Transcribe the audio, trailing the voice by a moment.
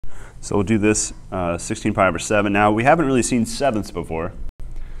So we'll do this 16 pi over 7. Now, we haven't really seen sevenths before.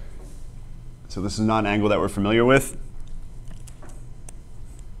 So this is not an angle that we're familiar with.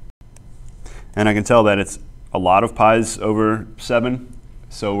 And I can tell that it's a lot of pi's over 7.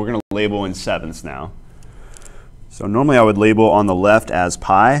 So we're going to label in sevenths now. So normally I would label on the left as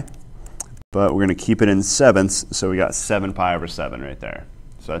pi, but we're going to keep it in sevenths. So we got 7 pi over 7 right there.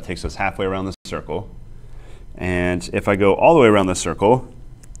 So that takes us halfway around the circle. And if I go all the way around the circle,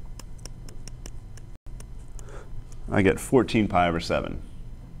 I get 14 pi over 7.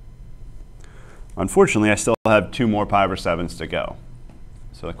 Unfortunately, I still have 2 more pi over 7s to go.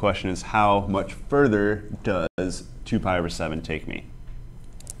 So the question is, how much further does 2 pi over 7 take me?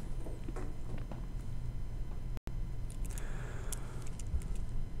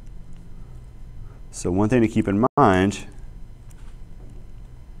 So one thing to keep in mind,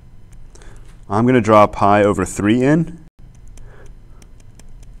 I'm going to draw pi over 3 in,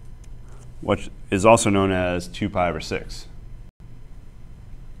 which is also known as 2 pi over 6.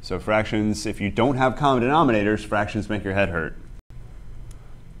 So fractions, if you don't have common denominators, fractions make your head hurt.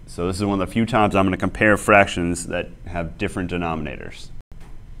 So this is one of the few times I'm going to compare fractions that have different denominators.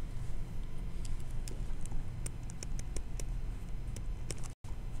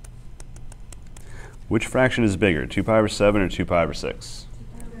 Which fraction is bigger, 2 pi over 7 or 2 pi over 6?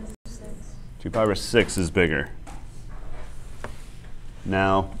 2 pi over 6 is bigger.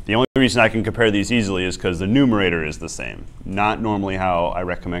 Now, the only reason I can compare these easily is because the numerator is the same. Not normally how I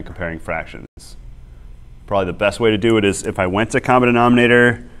recommend comparing fractions. Probably the best way to do it is if I went to common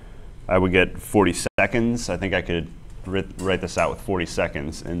denominator, I would get 40 seconds. I think I could write this out with 40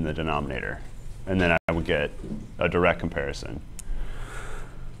 seconds in the denominator. And then I would get a direct comparison.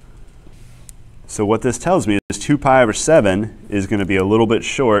 So what this tells me is 2 pi over 7 is going to be a little bit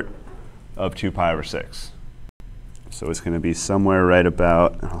short of 2 pi over 6. So it's going to be somewhere right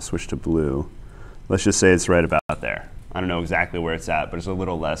about, I'll switch to blue. Let's just say it's right about there. I don't know exactly where it's at, but it's a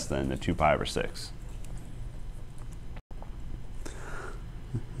little less than the 2 pi over 6.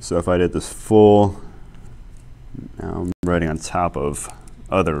 So if I did this full, now I'm writing on top of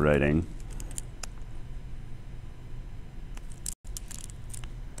other writing.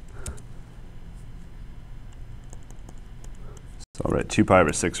 So I'll write 2 pi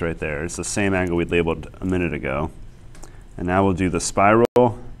over 6 right there. It's the same angle we labeled a minute ago. And now we'll do the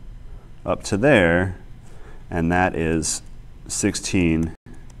spiral up to there, and that is 16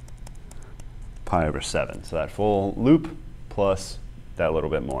 pi over 7. So that full loop plus that little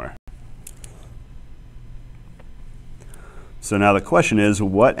bit more. So now the question is,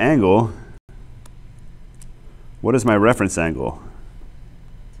 what is my reference angle?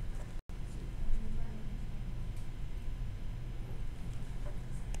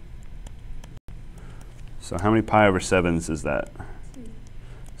 So how many pi over 7s is that?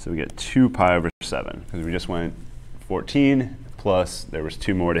 So we get 2 pi over 7, because we just went 14 plus there was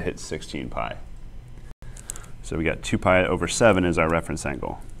 2 more to hit 16 pi. So we got 2 pi over 7 is our reference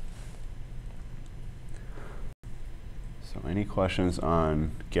angle. So any questions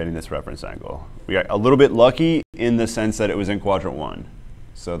on getting this reference angle? We got a little bit lucky in the sense that it was in quadrant 1.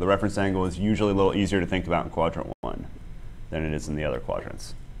 So the reference angle is usually a little easier to think about in quadrant 1 than it is in the other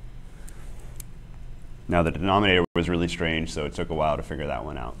quadrants. Now the denominator was really strange, so it took a while to figure that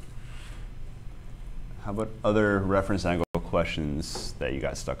one out. How about other reference angle questions that you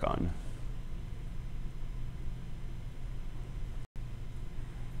got stuck on?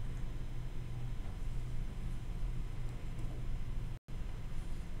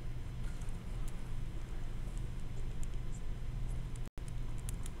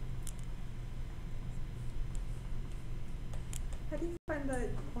 How do you find the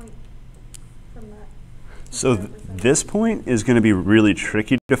point from that? So this point is going to be really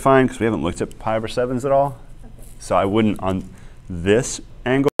tricky to find because we haven't looked at pi over 7s at all. Okay. So I wouldn't, on this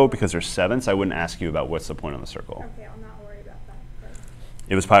angle, because there's 7ths, I wouldn't ask you about what's the point on the circle. Okay, I'll not worry about that. But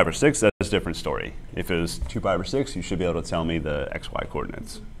If it was pi over 6, that's a different story. If it was 2 pi over 6, you should be able to tell me the xy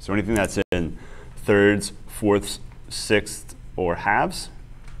coordinates. So anything that's in thirds, fourths, sixths, or halves,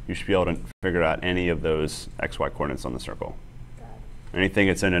 you should be able to figure out any of those xy coordinates on the circle. Anything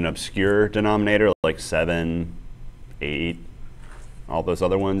that's in an obscure denominator, like 7, 8, all those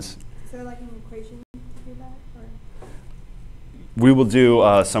other ones. is there like an equation to do that? Or? We will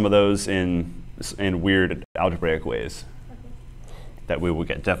do some of those in weird algebraic ways that we will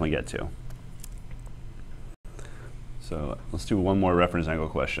definitely get to. So let's do one more reference angle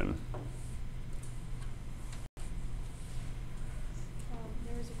question.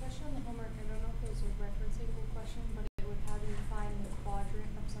 There was a question on the homework. I don't know if it was a reference angle question, but it would have you find the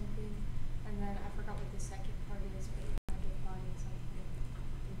quadrant of something, and then I forgot what the second part is, but you had to find something.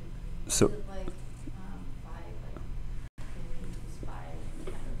 So Is it like by like can you use by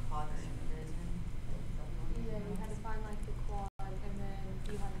kind of quadrant it is in? Yeah, you had to find like the quad, and then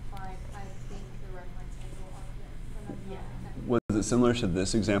you had to find, I think, the reference angle of it. But I'm not Yeah. exactly- was it similar to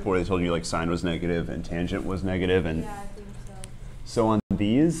this example where they told you like sine was negative and tangent was negative? And Yeah, I think so. so on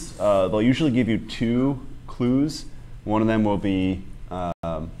these, they'll usually give you two clues. One of them will be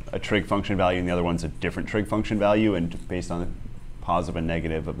a trig function value, and the other one's a different trig function value, and based on the positive and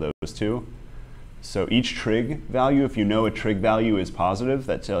negative of those two. So each trig value, if you know a trig value is positive,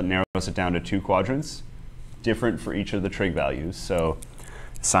 that narrows it down to two quadrants, different for each of the trig values. So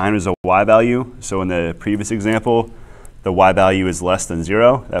sine is a y value. So in the previous example, the y value is less than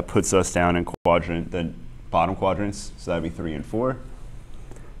 0. That puts us down in the bottom quadrants, so that would be 3 and 4.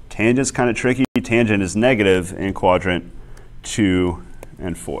 Tangent's kind of tricky. Tangent is negative in quadrant 2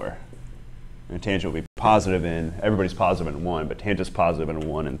 and 4. And tangent will be positive in, everybody's positive in 1, but tangent's positive in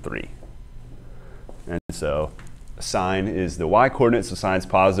 1 and 3. And so sine is the y coordinate, so sine's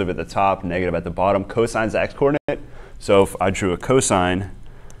positive at the top, negative at the bottom. Cosine's the x coordinate. So if I drew a cosine,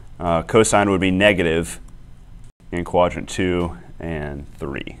 cosine would be negative in quadrant 2 and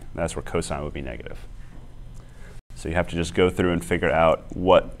 3. That's where cosine would be negative. So you have to just go through and figure out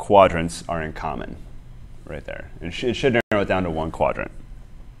what quadrants are in common right there. And it should narrow it down to one quadrant.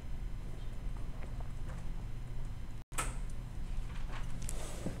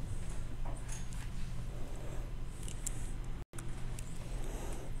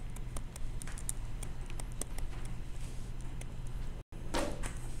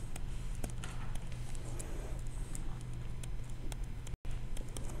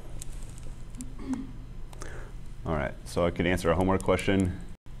 All right, so I could answer a homework question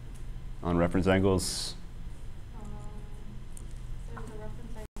on reference angles. There's a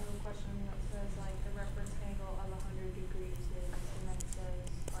reference angle question that says like the reference angle of 100 degrees is, and then it says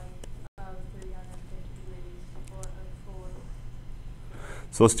like of 350 degrees or of 4.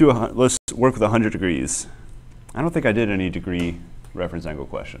 So let's work with 100 degrees. I don't think I did any degree reference angle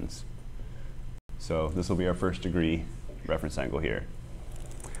questions. So this will be our first degree reference angle here.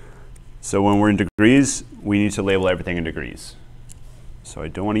 So when we're in degrees, we need to label everything in degrees. So I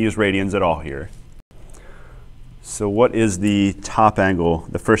don't want to use radians at all here. So what is the top angle,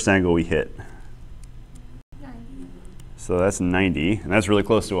 the first angle we hit? 90. So that's 90, and that's really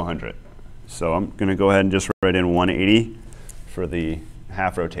close to 100. So I'm going to go ahead and just write in 180 for the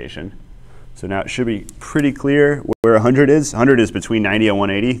half rotation. So now it should be pretty clear where 100 is. 100 is between 90 and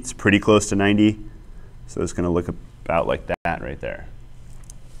 180. It's pretty close to 90. So it's going to look about like that right there.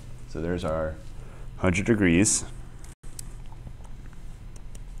 So there's our 100 degrees.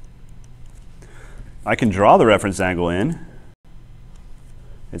 I can draw the reference angle in.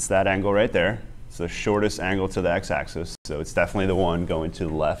 It's that angle right there. It's the shortest angle to the x-axis. So it's definitely the one going to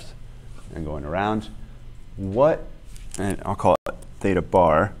the left and going around. And I'll call it theta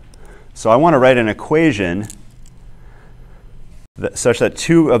bar. So I want to write an equation such that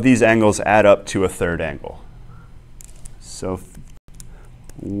two of these angles add up to a third angle. So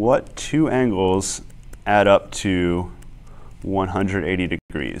what two angles add up to 180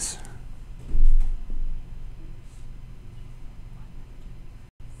 degrees?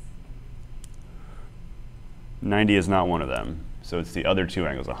 $90 is not one of them. So it's the other two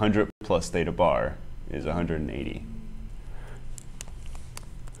angles. 100 plus theta bar is 180.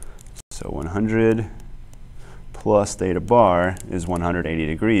 So 100 plus theta bar is 180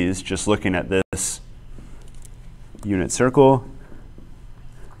 degrees. Just looking at this unit circle,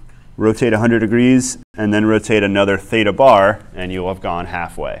 rotate 100 degrees, and then rotate another theta bar, and you'll have gone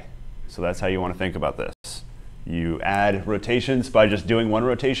halfway. So that's how you want to think about this. You add rotations by just doing one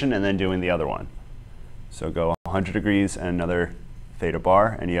rotation and then doing the other one. So go 100 degrees and another theta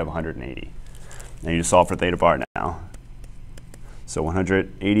bar, and you have 180. And you just solve for theta bar now. So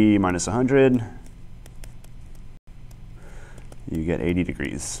 180 minus 100, you get 80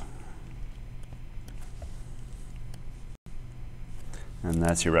 degrees. And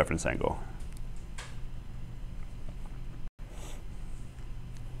that's your reference angle.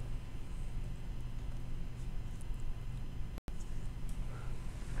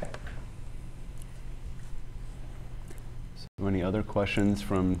 So any other questions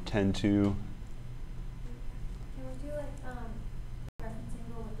from 10-2? Can we do like reference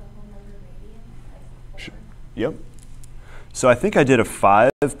angle with the whole nother radian? Like 4? Yep. So I think I did a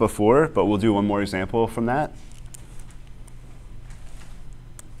 5 before, but we'll do one more example from that.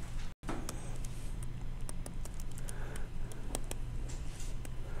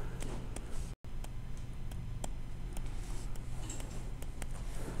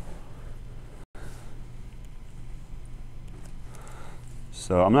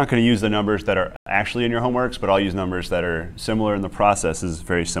 So I'm not going to use the numbers that are actually in your homeworks, but I'll use numbers that are similar, and the process is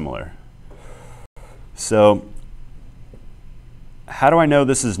very similar. So how do I know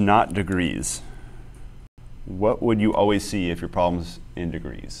this is not degrees? What would you always see if your problem's in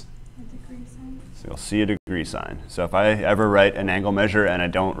degrees? A degree sign. So you'll see a degree sign. So if I ever write an angle measure and I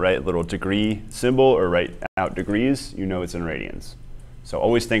don't write a little degree symbol or write out degrees, you know it's in radians. So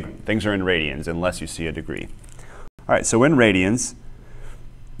always think things are in radians unless you see a degree. All right, so in radians,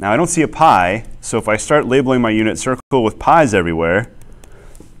 now I don't see a pi, so if I start labeling my unit circle with pi's everywhere,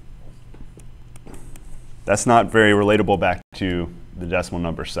 that's not very relatable back to the decimal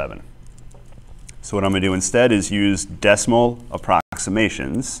number 7. So what I'm going to do instead is use decimal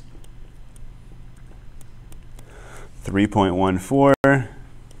approximations. 3.14,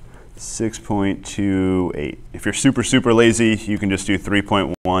 6.28. If you're super, super lazy, you can just do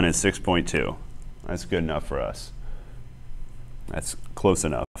 3.1 and 6.2. That's good enough for us. That's close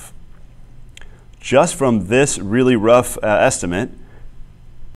enough. Just from this really rough estimate,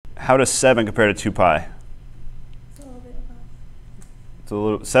 how does 7 compare to 2 pi? It's a little bit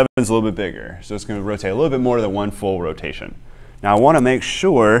above. 7 is a little bit bigger, so it's going to rotate a little bit more than one full rotation. Now I want to make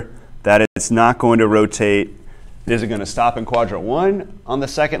sure that it's not going to rotate. Is it going to stop in quadrant 1 on the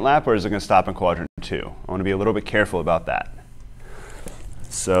second lap, or is it going to stop in quadrant 2? I want to be a little bit careful about that.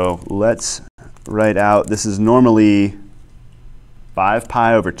 So let's write out, this is normally 5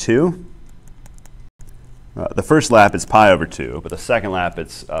 pi over 2. The first lap it's pi over 2, but the second lap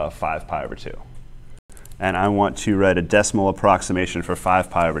it's 5 pi over 2. And I want to write a decimal approximation for 5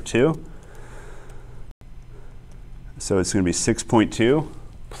 pi over 2. So it's going to be 6.2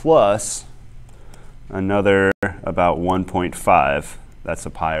 plus another about 1.5. That's a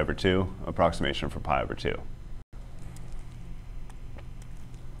pi over 2 approximation for pi over 2.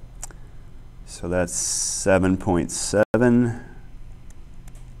 So that's 7.7.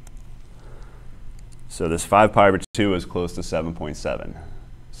 So this 5 pi over 2 is close to 7.7.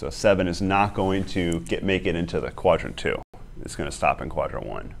 So 7 is not going to make it into the quadrant 2. It's going to stop in quadrant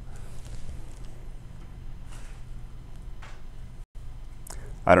 1.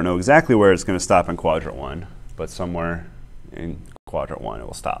 I don't know exactly where it's going to stop in quadrant 1, but somewhere in quadrant 1 it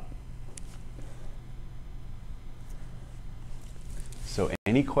will stop. So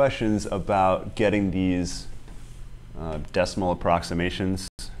any questions about getting these decimal approximations?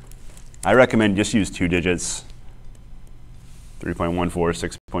 I recommend just use 2 digits. 3.14,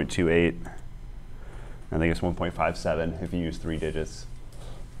 6.28. I think it's 1.57 if you use 3 digits.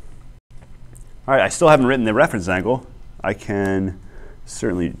 All right, I still haven't written the reference angle. I can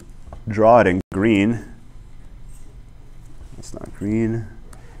certainly draw it in green. It's not green.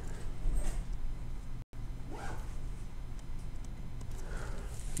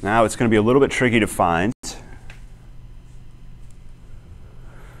 Now it's going to be a little bit tricky to find.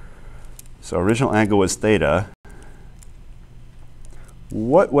 So original angle was theta.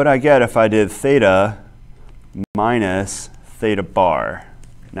 What would I get if I did theta minus theta bar?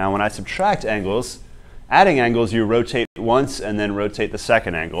 Now when I subtract angles, adding angles you rotate once and then rotate the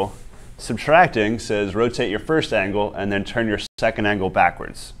second angle. Subtracting says rotate your first angle and then turn your second angle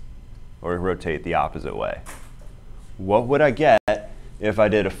backwards, or rotate the opposite way. What would I get if I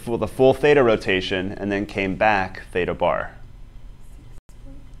did the full theta rotation and then came back theta bar?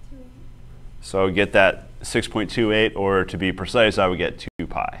 So I would get that 6.28, or to be precise, I would get 2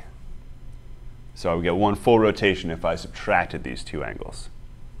 pi. So I would get one full rotation if I subtracted these 2 angles.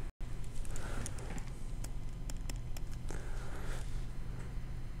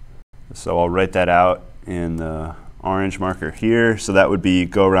 So I'll write that out in the orange marker here. So that would be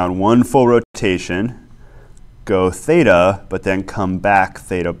go around one full rotation, go theta, but then come back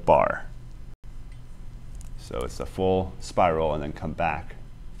theta bar. So it's a full spiral and then come back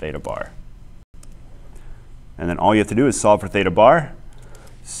theta bar. And then all you have to do is solve for theta bar.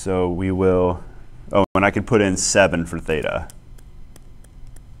 So we will, oh, and I can put in 7 for theta.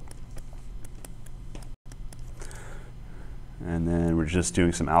 And then we're just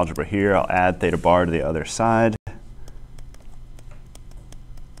doing some algebra here. I'll add theta bar to the other side.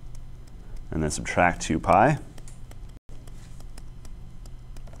 And then subtract 2 pi.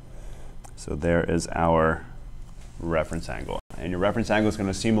 So there is our reference angle. And your reference angle is going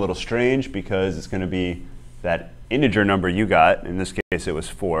to seem a little strange because it's going to be that integer number you got. In this case, it was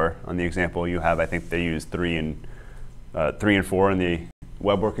 4. On the example you have, I think they used 3 and 4 in the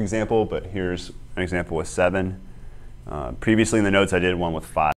web work example, but here's an example with 7. Previously in the notes, I did one with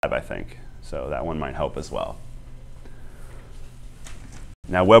 5, I think. So that one might help as well.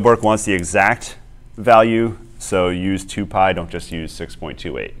 Now, web work wants the exact value, so use 2 pi, don't just use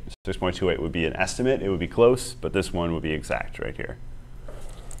 6.28. 6.28 would be an estimate. It would be close, but this one would be exact right here.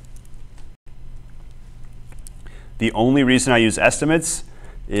 The only reason I use estimates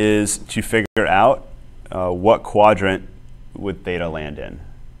is to figure out what quadrant would theta land in.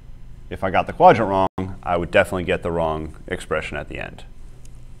 If I got the quadrant wrong, I would definitely get the wrong expression at the end.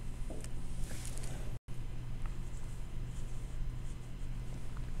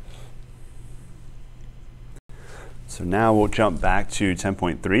 So now we'll jump back to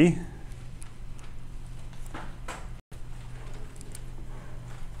 10.3.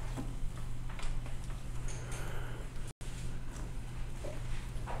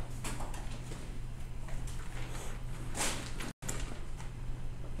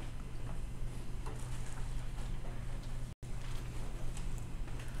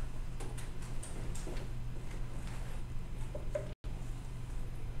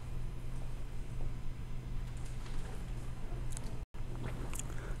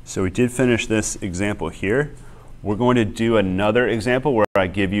 So we did finish this example here. We're going to do another example where I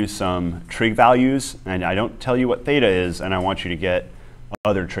give you some trig values, and I don't tell you what theta is, and I want you to get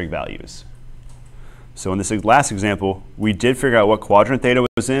other trig values. So in this last example, we did figure out what quadrant theta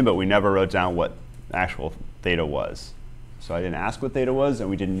was in, but we never wrote down what actual theta was. So I didn't ask what theta was, and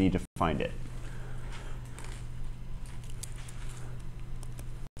we didn't need to find it.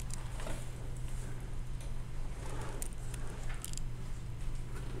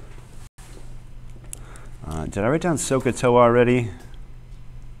 Did I write down SOHCAHTOA already?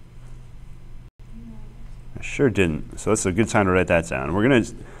 I sure didn't. So that's a good time to write that down.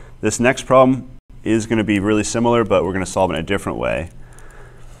 This next problem is going to be really similar, but we're going to solve it in a different way.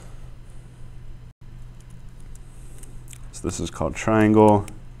 So this is called triangle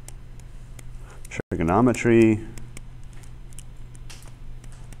trigonometry.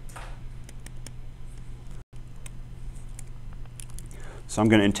 So I'm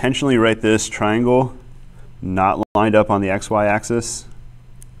going to intentionally write this triangle not lined up on the xy axis.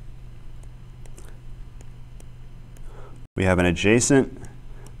 We have an adjacent,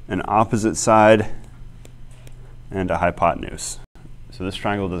 an opposite side, and a hypotenuse. So this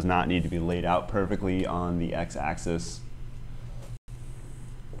triangle does not need to be laid out perfectly on the x-axis.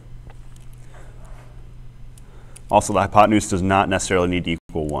 Also, the hypotenuse does not necessarily need to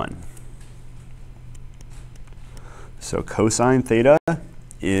equal 1. So cosine theta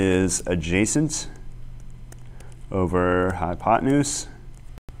is adjacent over hypotenuse.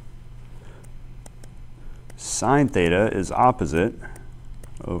 Sine theta is opposite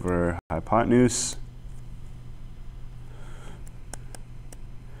over hypotenuse.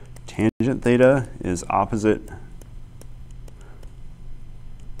 Tangent theta is opposite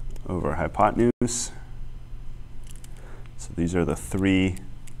over hypotenuse. So these are the three.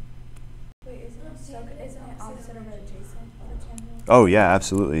 Wait, isn't it opposite of adjacent for tangent? Oh yeah,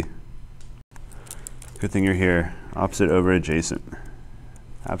 absolutely. Good thing you're here. Opposite over adjacent.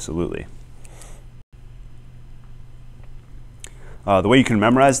 Absolutely. The way you can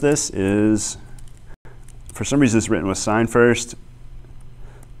memorize this is, for some reason it's written with sine first.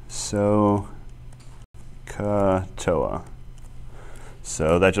 SOHCAHTOA.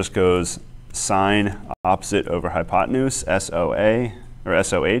 So that just goes sine opposite over hypotenuse, SOA, or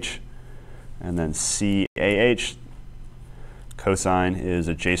SOH, and then CAH. Cosine is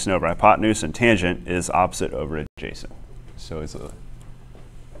adjacent over hypotenuse, and tangent is opposite over adjacent. So it's an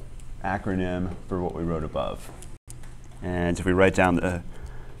acronym for what we wrote above. And if we write down the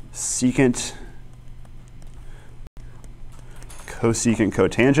secant, cosecant,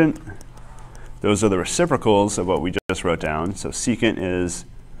 cotangent, those are the reciprocals of what we just wrote down. So secant is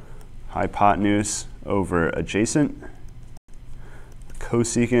hypotenuse over adjacent.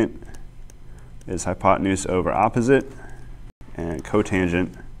 Cosecant is hypotenuse over opposite. And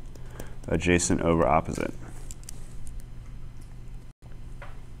cotangent, adjacent over opposite.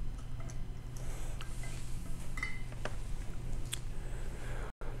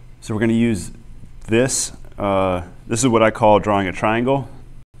 So we're going to use this. This is what I call drawing a triangle.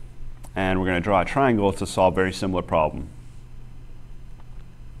 And we're going to draw a triangle to solve a very similar problem.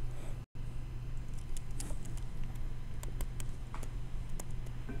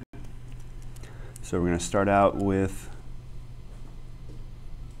 So we're going to start out with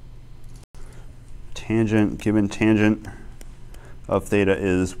tangent, given tangent of theta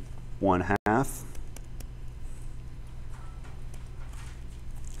is 1/2.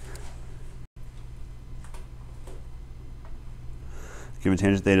 Given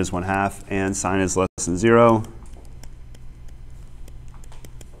tangent theta is 1/2 and sine is less than 0.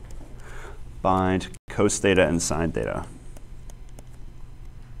 Find cos theta and sine theta.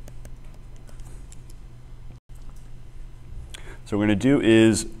 So what we're going to do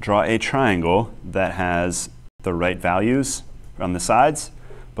is draw a triangle that has the right values on the sides,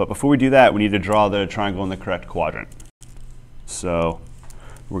 But before we do that, we need to draw the triangle in the correct quadrant. So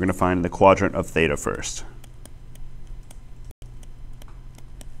we're going to find the quadrant of theta first.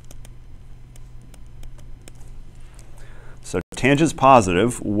 So tangent's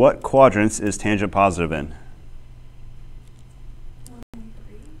positive. What quadrants is tangent positive in? 1 and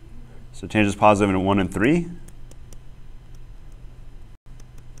 3. So tangent's positive in 1 and 3.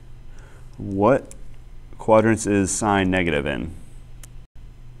 What quadrants is sine negative in?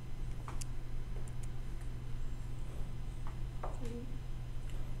 2.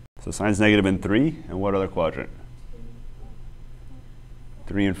 So sine's negative in 3. And what other quadrant?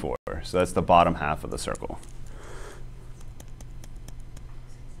 3 and 4. So that's the bottom half of the circle.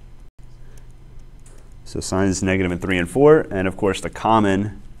 So sine is negative in 3 and 4. And of course, the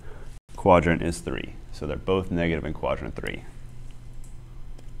common quadrant is 3. So they're both negative in quadrant 3.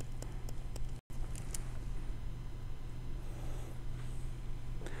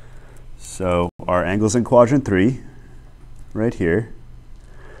 So our angle's in quadrant 3, right here.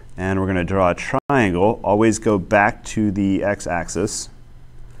 And we're going to draw a triangle. Always go back to the x-axis.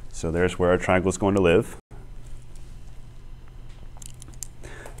 So there's where our triangle is going to live.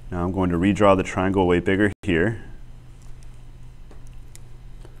 Now I'm going to redraw the triangle way bigger here.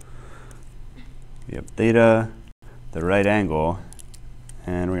 We have theta, the right angle,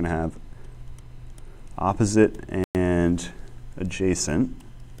 and we're going to have opposite and adjacent.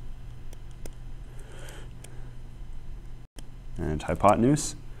 And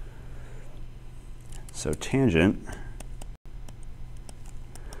hypotenuse. So tangent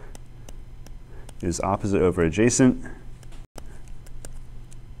is opposite over adjacent.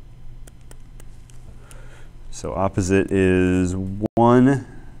 So opposite is 1,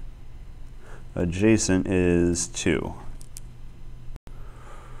 adjacent is 2.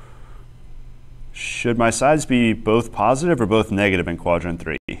 Should my sides be both positive or both negative in quadrant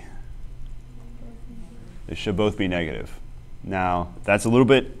 3? They should both be negative. Now, that's a little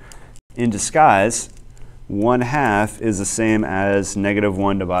bit in disguise. 1/2 is the same as negative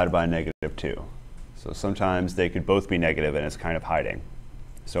 1 divided by negative 2. So sometimes they could both be negative and it's kind of hiding.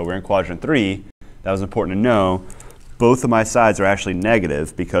 So we're in quadrant 3. That was important to know. Both of my sides are actually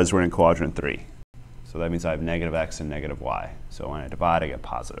negative because we're in quadrant 3. So that means I have negative x and negative y. So when I divide, I get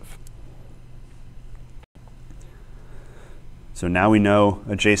positive. So now we know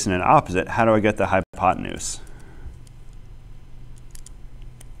adjacent and opposite. How do I get the hypotenuse?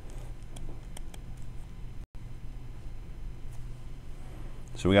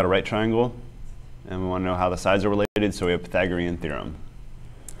 So we got a right triangle, and we want to know how the sides are related, so we have Pythagorean theorem.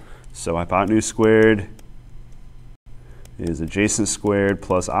 So hypotenuse squared is adjacent squared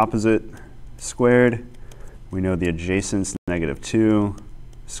plus opposite squared. We know the adjacent's negative 2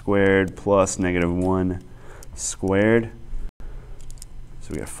 squared plus negative 1 squared.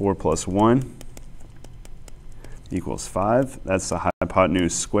 So we got 4 plus 1 equals 5. That's the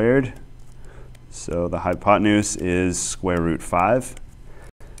hypotenuse squared. So the hypotenuse is square root 5.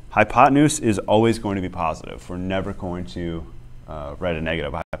 Hypotenuse is always going to be positive. We're never going to write a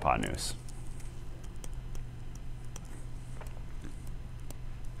negative hypotenuse.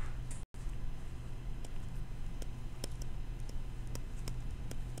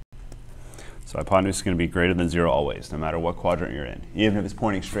 So hypotenuse is going to be greater than 0 always, no matter what quadrant you're in. Even if it's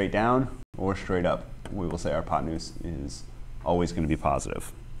pointing straight down or straight up, we will say our hypotenuse is always going to be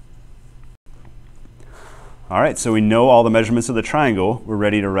positive. All right, so we know all the measurements of the triangle. We're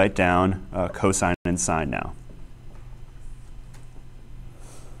ready to write down cosine and sine now.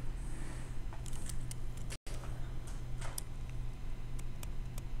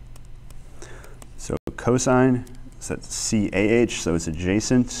 So cosine, so that's CAH, so it's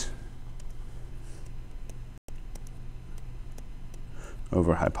adjacent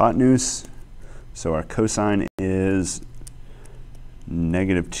over hypotenuse. So our cosine is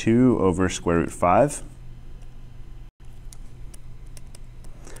negative 2 over square root 5.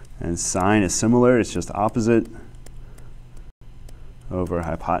 And sine is similar, it's just opposite over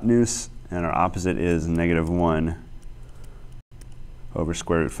hypotenuse, and our opposite is negative 1 over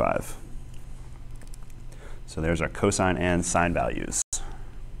square root 5. So there's our cosine and sine values.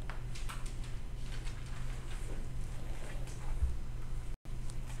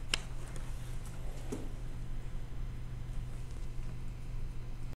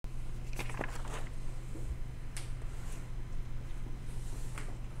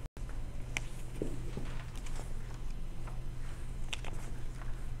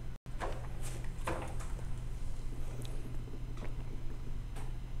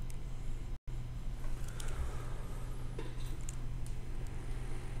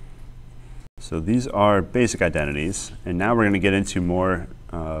 So these are basic identities, and now we're going to get into more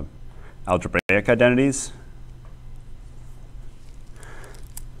algebraic identities.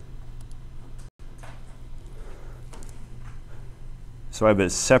 So I have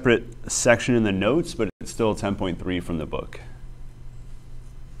a separate section in the notes, but it's still 10.3 from the book.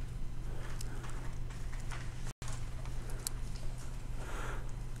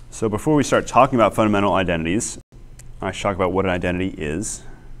 So before we start talking about fundamental identities, I should talk about what an identity is.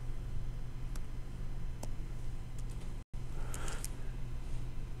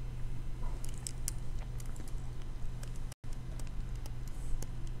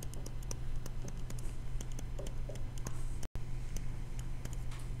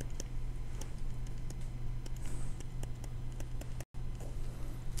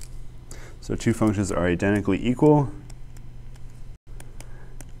 So two functions are identically equal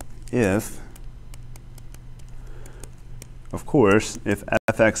if, of course, if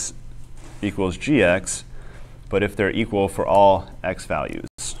fx equals gx, but if they're equal for all x values.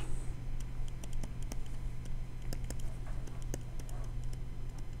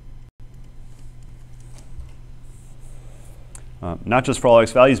 Not just for all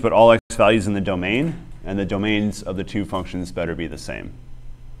x values, but all x values in the domain, and the domains of the two functions better be the same.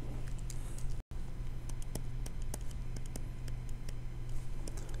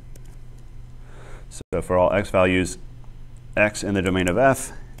 So for all x values, x in the domain of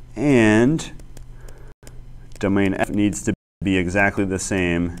f, and domain f needs to be exactly the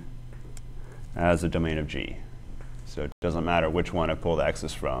same as the domain of g. So it doesn't matter which one I pull the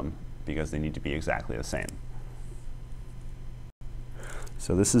x's from, because they need to be exactly the same.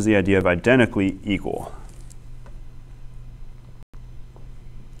 So this is the idea of identically equal.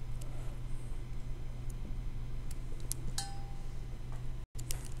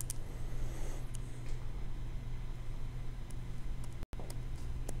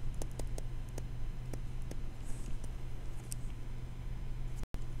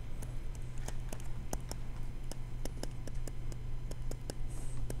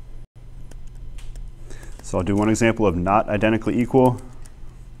 So I'll do one example of not identically equal.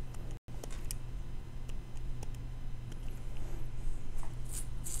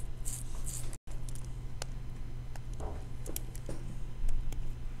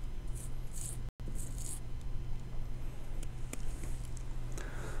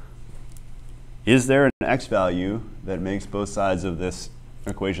 Is there an x value that makes both sides of this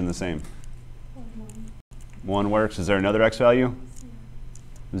equation the same? 1 works. Is there another x value?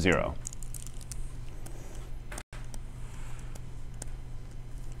 0.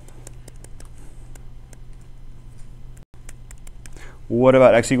 What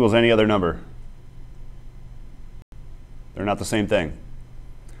about x equals any other number? They're not the same thing.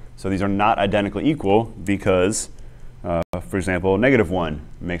 So these are not identically equal because, for example, -1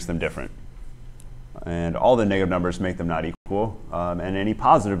 makes them different. And all the negative numbers make them not equal. And any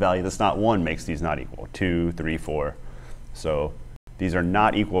positive value that's not 1 makes these not equal. 2, 3, 4. So these are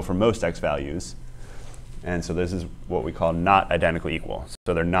not equal for most x values. And so this is what we call not identically equal.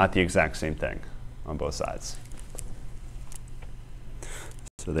 So they're not the exact same thing on both sides.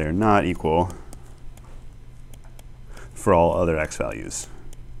 So they're not equal for all other x values.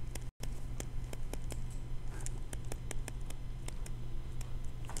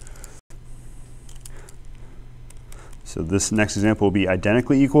 So this next example will be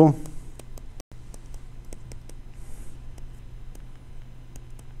identically equal.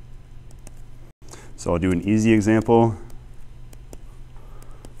 So I'll do an easy example.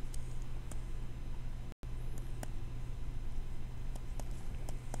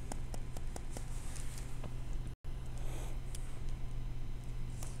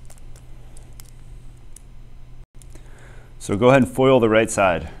 So go ahead and FOIL the right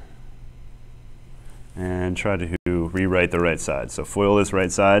side and try to rewrite the right side. So FOIL this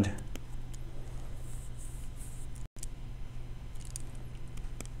right side.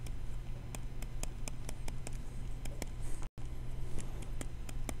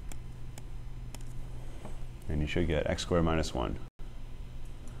 And you should get x squared minus 1.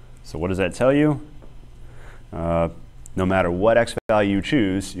 So what does that tell you? No matter what x value you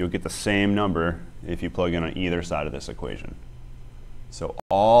choose, you'll get the same number if you plug in on either side of this equation. So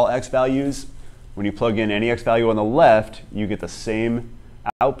all x values, when you plug in any x value on the left, you get the same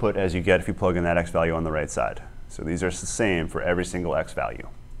output as you get if you plug in that x value on the right side. So these are the same for every single x value.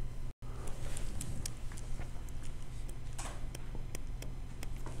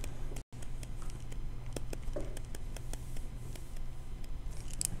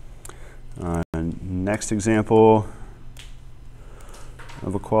 Next example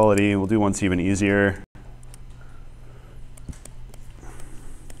of equality, we'll do one that's even easier.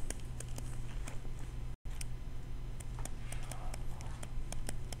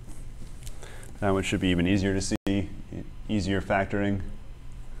 That one should be even easier to see, easier factoring.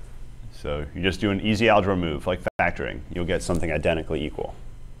 So you just do an easy algebra move like factoring. You'll get something identically equal.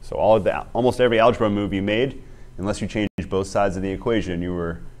 So almost every algebra move you made, unless you changed both sides of the equation, you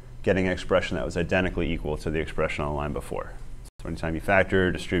were getting an expression that was identically equal to the expression on the line before. So anytime you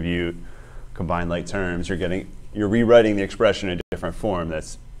factor, distribute, combine like terms, you're rewriting the expression in a different form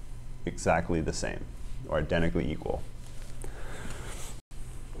that's exactly the same or identically equal.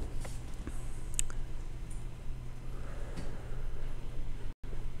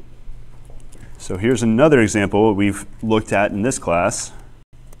 So here's another example we've looked at in this class.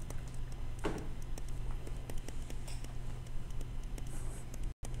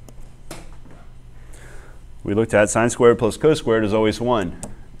 We looked at sine squared plus cos squared is always 1.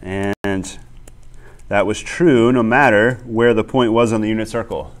 And that was true no matter where the point was on the unit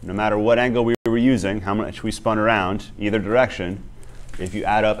circle. No matter what angle we were using, how much we spun around, either direction, if you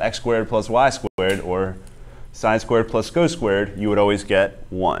add up x squared plus y squared or sine squared plus cos squared, you would always get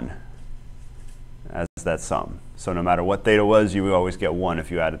 1 as that sum. So no matter what theta was, you would always get 1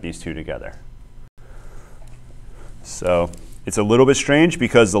 if you added these two together. So it's a little bit strange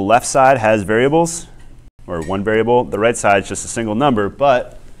because the left side has variables, or one variable. The right side is just a single number,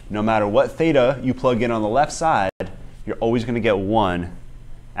 but no matter what theta you plug in on the left side, you're always going to get 1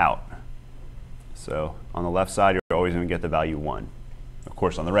 out. So on the left side, you're always going to get the value 1. Of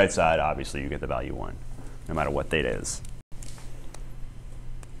course, on the right side, obviously, you get the value 1, no matter what theta is.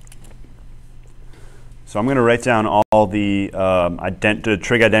 So I'm going to write down all the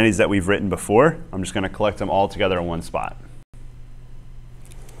trig identities that we've written before. I'm just going to collect them all together in one spot.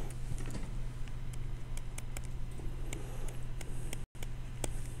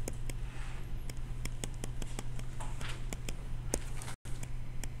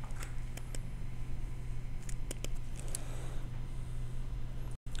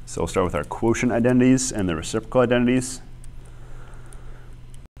 So we'll start with our quotient identities and the reciprocal identities.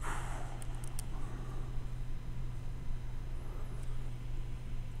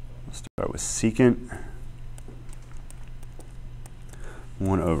 We'll start with secant.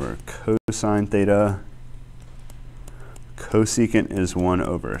 1 over cosine theta. Cosecant is 1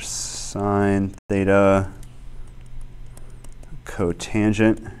 over sine theta.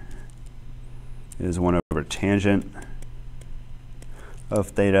 Cotangent is 1 over tangent of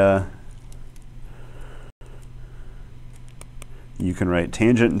theta. You can write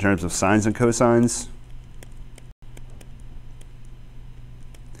tangent in terms of sines and cosines.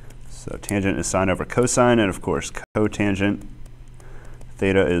 So tangent is sine over cosine, and of course cotangent.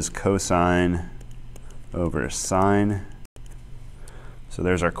 Theta is cosine over sine. So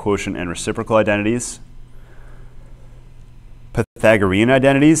there's our quotient and reciprocal identities. Pythagorean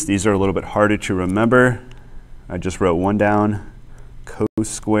identities, these are a little bit harder to remember. I just wrote one down. Cos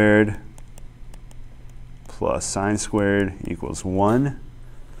squared plus sine squared equals 1.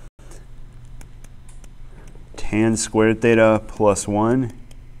 Tan squared theta plus 1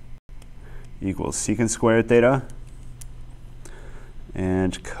 equals secant squared theta.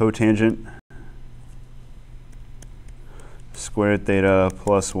 And cotangent squared theta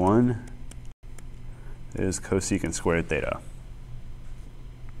plus 1 is cosecant squared theta.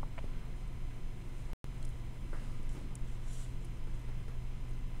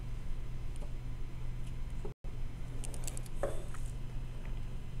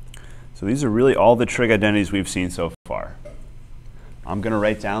 So these are really all the trig identities we've seen so far. I'm going to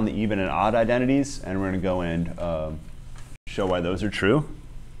write down the even and odd identities, and we're going to go and show why those are true.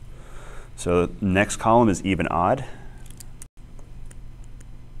 So the next column is even odd.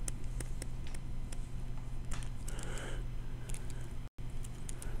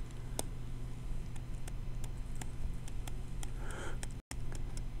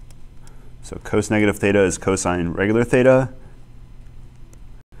 So cos negative theta is cosine regular theta.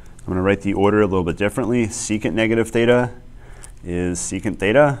 I'm going to write the order a little bit differently. Secant negative theta is secant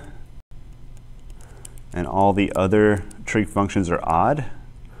theta. And all the other trig functions are odd.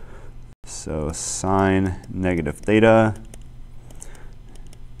 So sine negative theta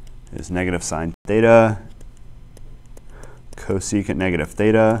is negative sine theta. Cosecant negative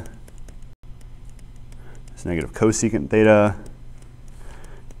theta is negative cosecant theta.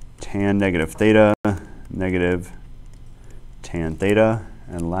 Tan negative theta, negative tan theta.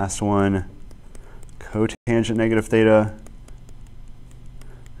 And last one, cotangent negative theta,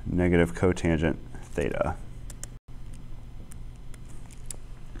 negative cotangent theta.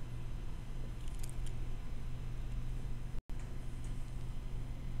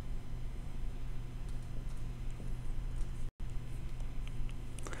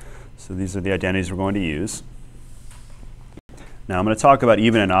 So these are the identities we're going to use. Now I'm going to talk about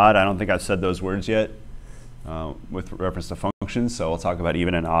even and odd. I don't think I've said those words yet with reference to functions, so I'll talk about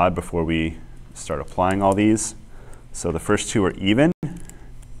even and odd before we start applying all these. So the first two are even,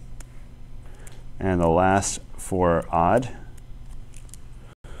 and the last four are odd.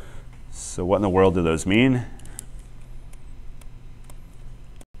 So what in the world do those mean?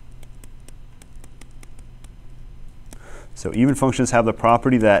 So even functions have the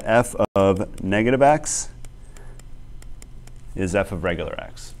property that f of negative x is f of regular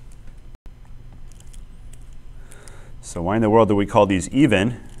x. So why in the world do we call these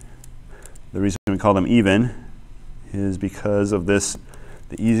even? The reason we call them even is because of this,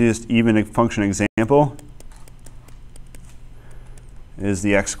 the easiest even function example is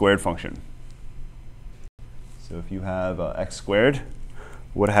the x squared function. So if you have x squared,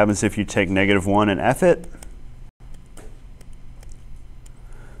 what happens if you take negative 1 and f it?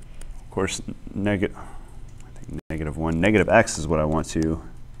 Of course, negative 1, negative x is what I want to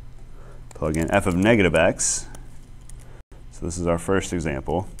plug in. F of negative x, so this is our first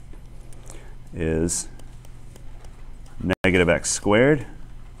example, is negative x squared.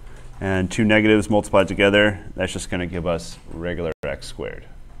 And two negatives multiplied together, that's just going to give us regular x squared.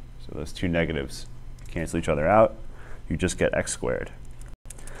 So those two negatives cancel each other out. You just get x squared.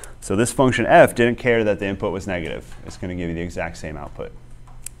 So this function f didn't care that the input was negative. It's going to give you the exact same output.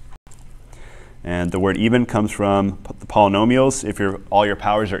 And the word even comes from the polynomials. If all your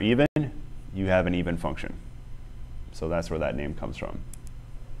powers are even, you have an even function. So that's where that name comes from.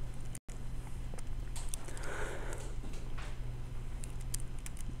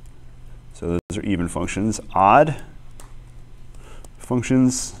 So those are even functions. Odd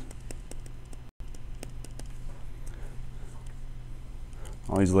functions,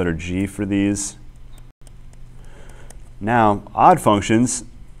 I'll use the letter G for these. Now, odd functions,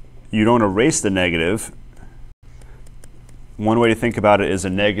 you don't erase the negative. One way to think about it is a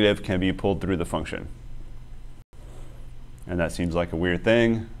negative can be pulled through the function. And that seems like a weird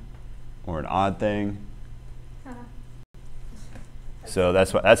thing or an odd thing. So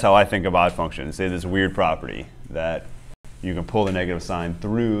that's how I think of odd functions. They have this weird property that you can pull the negative sign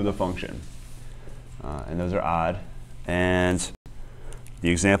through the function. And those are odd. And the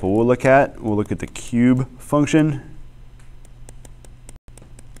example we'll look at the cube function.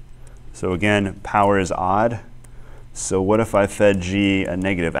 So again, power is odd. So what if I fed g a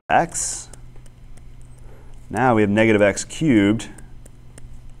negative x? Now we have negative x cubed,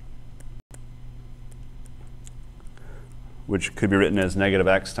 which could be written as negative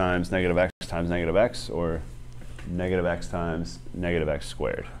x times negative x times negative x, or negative x times negative x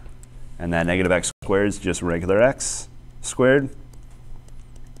squared. And that negative x squared is just regular x squared.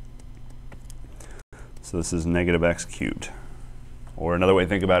 So this is negative x cubed. Or another way to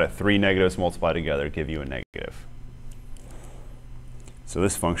think about it, 3 negatives multiplied together give you a negative. So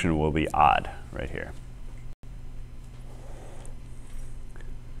this function will be odd right here.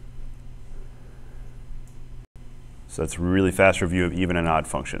 So that's a really fast review of even and odd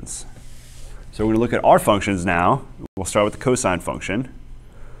functions. So we're going to look at our functions now. We'll start with the cosine function.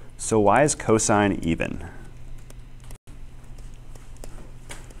 So why is cosine even?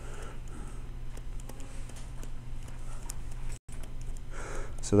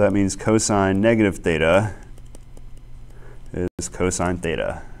 So that means cosine negative theta is cosine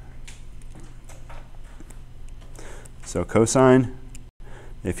theta. So cosine,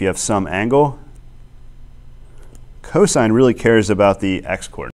 if you have some angle, cosine really cares about the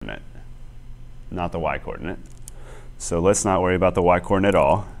x-coordinate, not the y-coordinate. So let's not worry about the y-coordinate at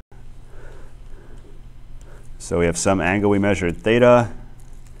all. So we have some angle we measured, theta.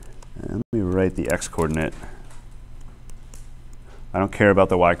 And let me write the x-coordinate. I don't care about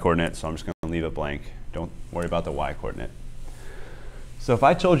the y-coordinate, so I'm just going to leave it blank. Don't worry about the y-coordinate. So if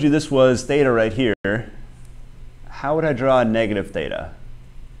I told you this was theta right here, how would I draw a negative theta?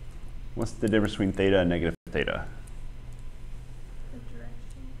 What's the difference between theta and negative theta? The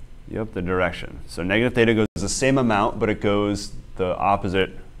direction. Yep, the direction. So negative theta goes the same amount, but it goes the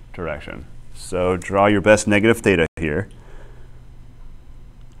opposite direction. So draw your best negative theta here.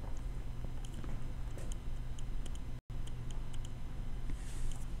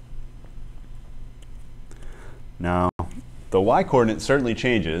 Now, the y-coordinate certainly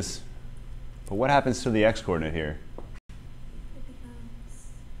changes, but what happens to the x-coordinate here?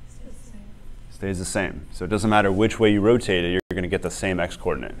 Stays the same. So it doesn't matter which way you rotate it, you're going to get the same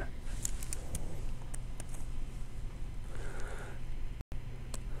x-coordinate.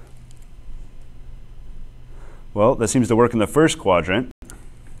 Well, that seems to work in the first quadrant.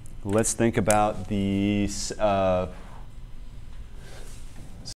 Let's think about the, so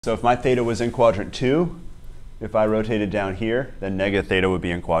if my theta was in quadrant 2, if I rotated down here, then negative theta would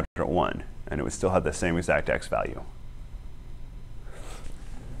be in quadrant 1, and it would still have the same exact x value.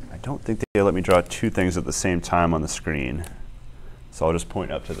 I don't think they let me draw two things at the same time on the screen, so I'll just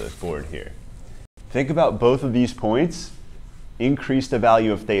point up to the board here. Think about both of these points increase the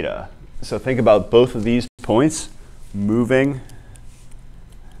value of theta. So think about both of these points moving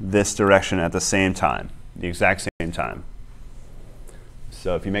this direction at the same time, the exact same time.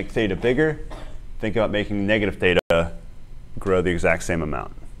 So if you make theta bigger, think about making negative theta grow the exact same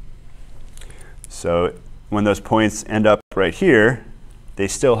amount. So when those points end up right here, they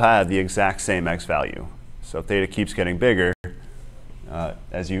still have the exact same x value. So if theta keeps getting bigger,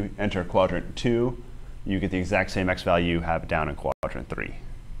 as you enter quadrant 2, you get the exact same x value you have down in quadrant 3.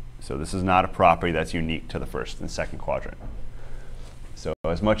 So this is not a property that's unique to the first and second quadrant. So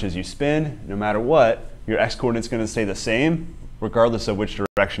as much as you spin, no matter what, your x-coordinate's going to stay the same regardless of which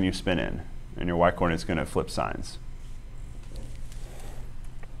direction you spin in. And your y-coordinate's going to flip signs.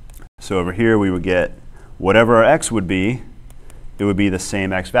 So over here we would get whatever our x would be, it would be the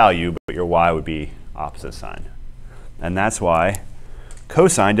same x value, but your y would be opposite sign. And that's why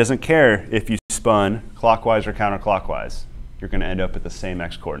cosine doesn't care if you spun clockwise or counterclockwise. You're going to end up at the same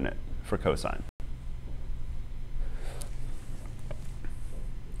x-coordinate for cosine.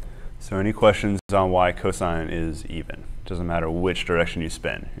 So any questions on why cosine is even? Doesn't matter which direction you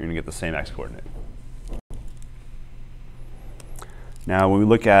spin, you're going to get the same x-coordinate. Now when we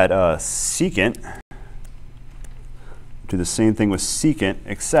look at secant, do the same thing with secant,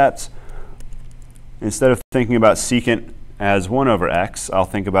 except instead of thinking about secant as 1 over x, I'll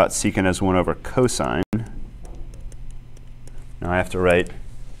think about secant as 1 over cosine. Now I have to write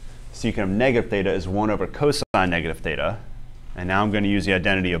secant of negative theta is 1 over cosine negative theta. And now I'm going to use the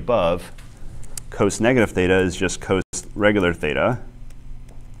identity above. Cos negative theta is just cos regular theta.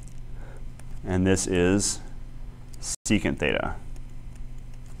 And this is secant theta.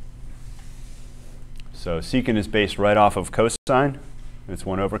 So secant is based right off of cosine. It's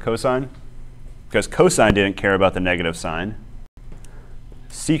 1 over cosine. Because cosine didn't care about the negative sign.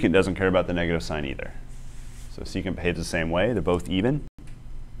 Secant doesn't care about the negative sign either. So secant behaves the same way. They're both even.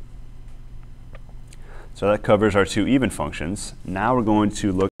 So that covers our two even functions. Now we're going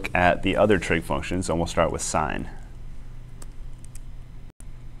to look at the other trig functions, and we'll start with sine.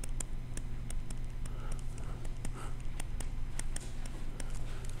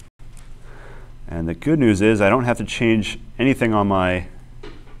 And the good news is I don't have to change anything on my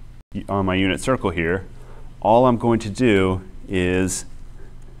unit circle here. All I'm going to do is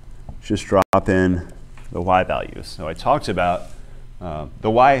just drop in the y values. So I talked about the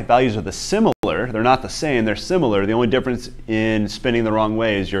y values are similar. They're not the same. They're similar. The only difference in spinning the wrong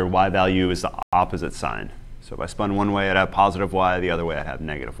way is your y value is the opposite sign. So if I spun one way, I'd have positive y. The other way, I'd have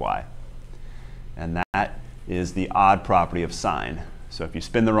negative y. And that is the odd property of sine. So if you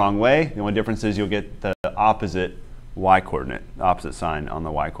spin the wrong way, the only difference is you'll get the opposite y-coordinate, opposite sign on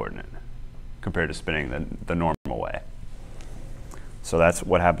the y-coordinate, compared to spinning the normal way. So that's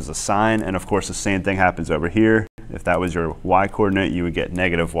what happens to sine. And of course, the same thing happens over here. If that was your y-coordinate, you would get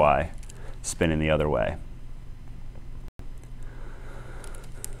negative y spinning the other way.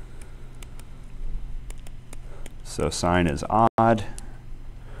 So sine is odd.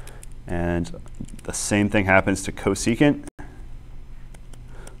 And the same thing happens to cosecant.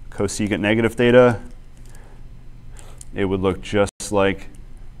 Cosecant negative theta, it would look just like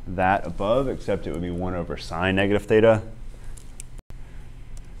that above, except it would be 1 over sine negative theta.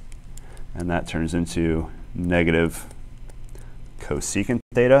 And that turns into negative cosecant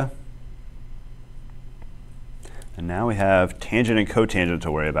theta. And now we have tangent and cotangent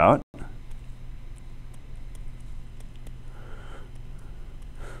to worry about.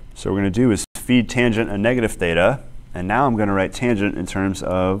 So what we're going to do is feed tangent a negative theta. And now I'm going to write tangent in terms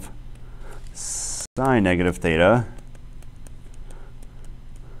of sine negative theta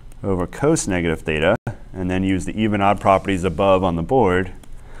over cos negative theta, and then use the even odd properties above on the board.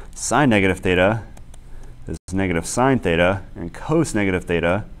 Sine negative theta is negative sine theta, and cos negative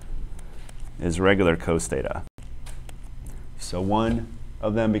theta is regular cos theta. So one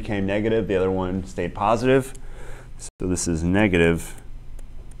of them became negative, the other one stayed positive. So this is negative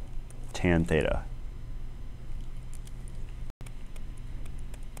tan theta.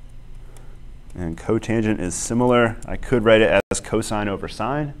 And cotangent is similar. I could write it as cosine over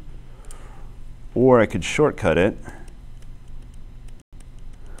sine, or I could shortcut it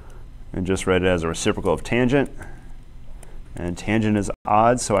and just write it as a reciprocal of tangent. And tangent is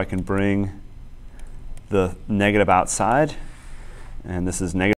odd, so I can bring the negative outside. And this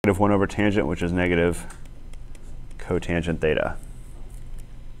is negative 1 over tangent, which is negative cotangent theta.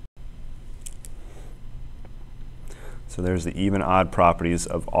 So there's the even odd properties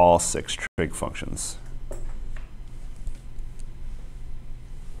of all 6 trig functions.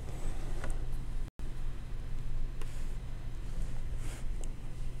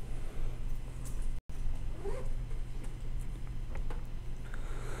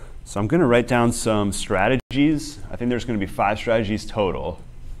 So I'm going to write down some strategies. I think there's going to be 5 strategies total.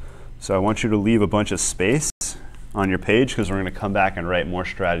 So I want you to leave a bunch of space on your page because we're going to come back and write more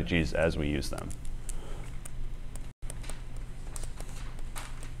strategies as we use them.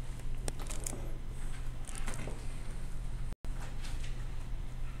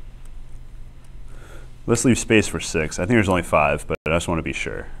 Let's leave space for 6. I think there's only 5, but I just want to be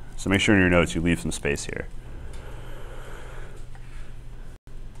sure. So make sure in your notes you leave some space here.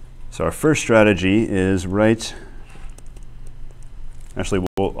 So our first strategy is write, actually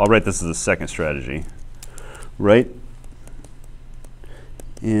I'll write this as a second strategy. Write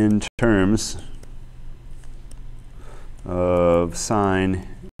in terms of sine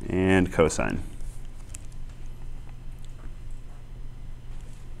and cosine.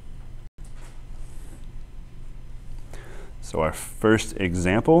 So our first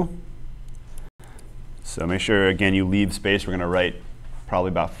example, so make sure again you leave space. We're going to write probably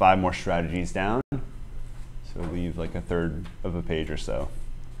about 5 more strategies down. So leave like a third of a page or so.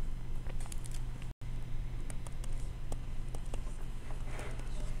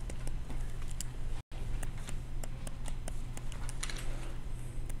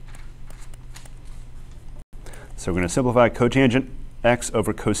 So we're going to simplify cotangent x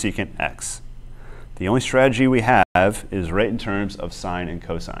over cosecant x. The only strategy we have is write in terms of sine and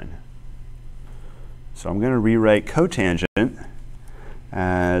cosine. So I'm going to rewrite cotangent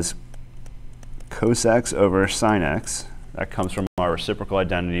as cos x over sine x. That comes from our reciprocal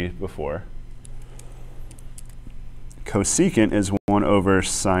identity before. Cosecant is 1 over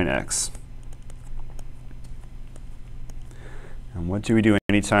sine x. And what do we do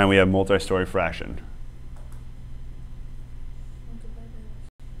anytime we have multi-story fraction?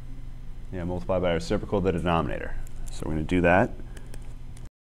 Yeah, multiply by reciprocal the denominator. So we're going to do that.